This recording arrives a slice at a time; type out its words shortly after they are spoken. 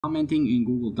Commenting in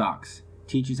Google Docs.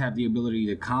 Teachers have the ability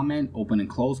to comment, open and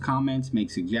close comments,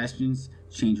 make suggestions,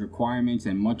 change requirements,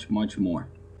 and much more.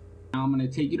 Now I'm going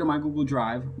to take you to my Google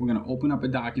Drive. We're going to open up a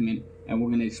document and we're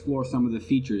going to explore some of the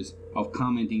features of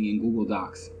commenting in Google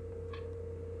Docs.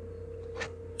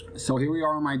 So here we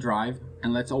are on my drive,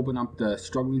 and let's open up the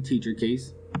struggling teacher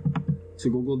case to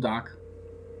Google Doc.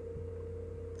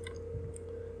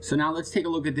 So now let's take a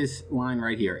look at this line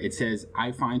right here. It says,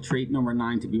 I find trait number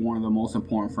 9 to be one of the most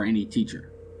important for any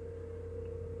teacher.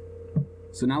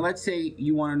 So now let's say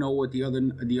you want to know what the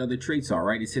other traits are,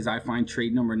 right? It says, I find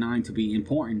trait number 9 to be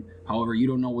important. However, you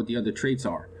don't know what the other traits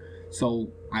are.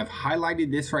 So I've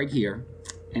highlighted this right here,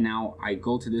 and now I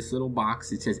go to this little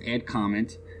box. It says add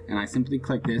comment, and I simply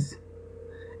click this,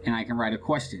 and I can write a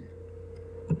question.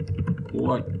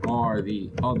 What are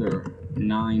the other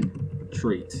 9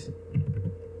 traits?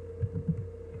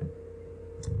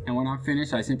 And when I'm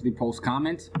finished, I simply post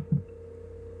comment,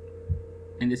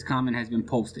 and this comment has been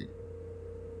posted.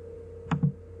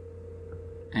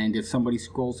 And if somebody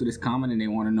scrolls to this comment and they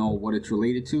want to know what it's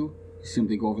related to, you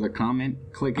simply go over the comment,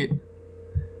 click it,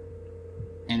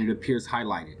 and it appears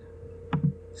highlighted.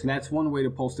 So that's one way to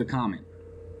post a comment.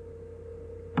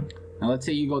 Now let's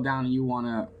say you go down and you want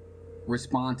to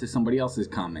respond to somebody else's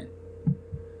comment.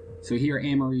 So here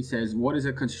Anne-Marie says, what is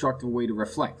a constructive way to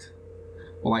reflect?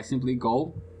 Well, I simply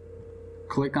go,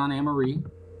 click on Anne-Marie.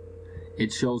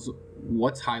 It shows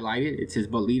what's highlighted. It says,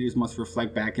 but leaders must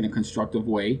reflect back in a constructive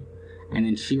way. And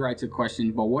then she writes a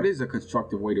question, but what is a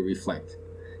constructive way to reflect?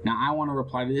 Now I want to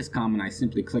reply to this comment. I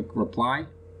simply click reply.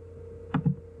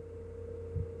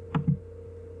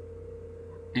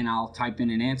 And I'll type in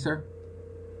an answer.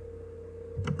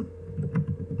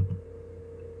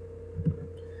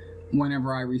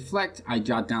 Whenever I reflect, I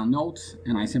jot down notes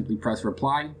and I simply press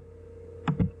reply.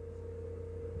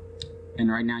 And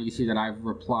right now you see that I've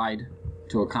replied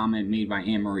to a comment made by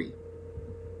Anne-Marie.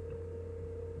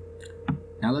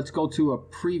 Now let's go to a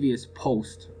previous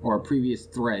post or a previous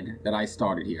thread that I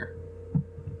started here.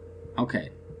 Okay,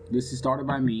 this is started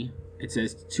by me. It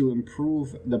says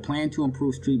the plan to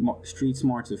improve Street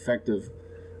Smart's effective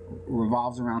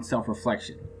revolves around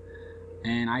self-reflection.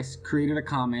 And I created a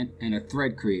comment and a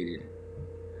thread created.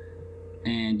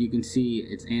 And you can see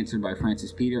it's answered by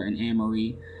Francis Peter and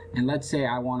Anne-Marie. And let's say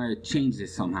I want to change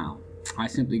this somehow. I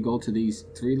simply go to these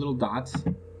 3 little dots,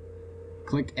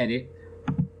 click edit,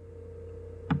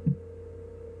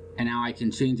 and now I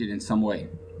can change it in some way.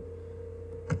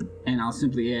 And I'll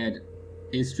simply add,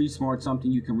 is Street Smart something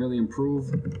you can really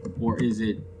improve, or is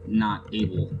it not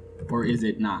able, or is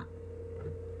it not?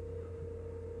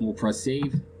 We'll press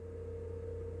save,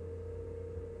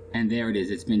 and there it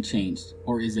is, it's been changed,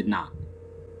 or is it not?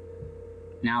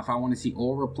 Now if I want to see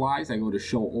all replies, I go to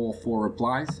show all 4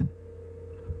 replies,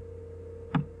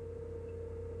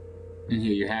 and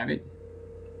here you have it.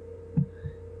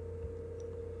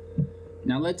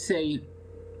 Now let's say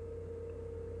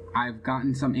I've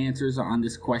gotten some answers on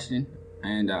this question,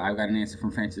 and I've got an answer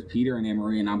from Francis Peter and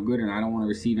Anne-Marie, and I'm good and I don't want to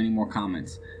receive any more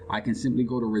comments. I can simply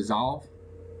go to resolve,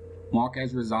 mark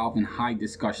as resolved, and hide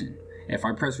discussion. If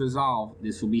I press resolve,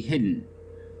 this will be hidden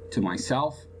to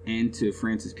myself and to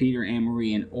Francis Peter,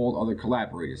 Anne-Marie, and all other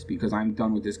collaborators, because I'm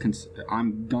done with this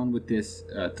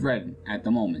thread at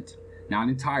the moment. Not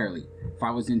entirely. If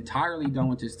I was entirely done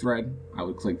with this thread, I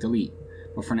would click delete.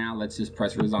 But for now, let's just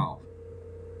press resolve.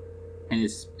 And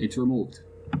it's removed.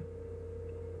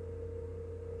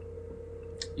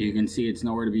 You can see it's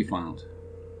nowhere to be found.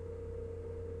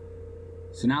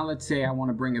 So now let's say I want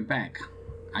to bring it back.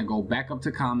 I go back up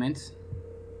to comments,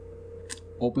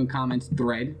 open comments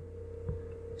thread.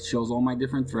 It shows all my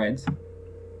different threads.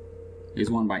 Here's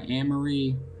one by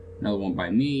Anne-Marie, another one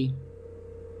by me.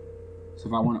 So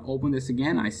if I want to open this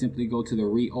again, I simply go to the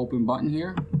reopen button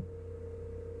here.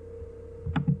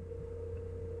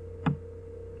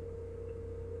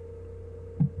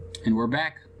 And we're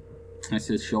back. It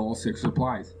says show all 6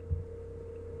 replies.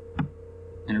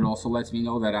 And it also lets me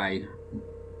know that I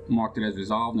marked it as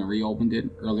resolved and reopened it.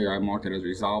 Earlier I marked it as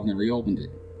resolved and reopened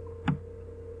it.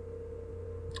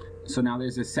 So now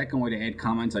there's a second way to add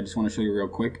comments. I just want to show you real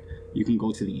quick. You can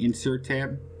go to the insert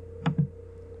tab.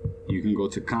 You can go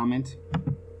to comment.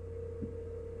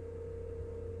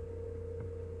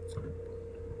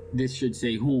 This should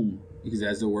say whom, because it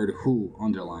has the word who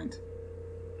underlined.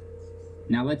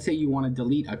 Now let's say you want to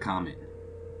delete a comment.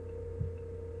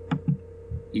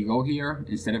 You go here,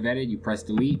 instead of edit, you press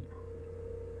delete.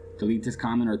 Delete this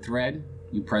comment or thread,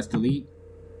 you press delete,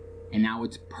 and now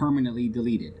it's permanently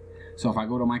deleted. So if I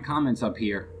go to my comments up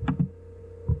here,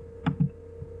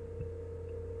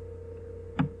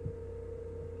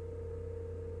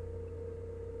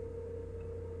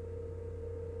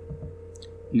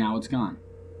 Now it's gone.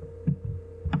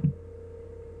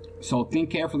 So think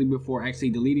carefully before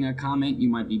actually deleting a comment. You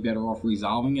might be better off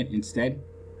resolving it instead.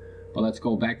 But let's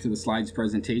go back to the slides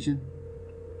presentation.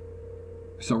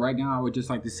 So right now, I would just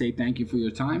like to say thank you for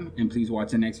your time, and please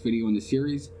watch the next video in the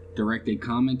series. Direct a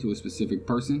comment to a specific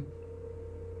person.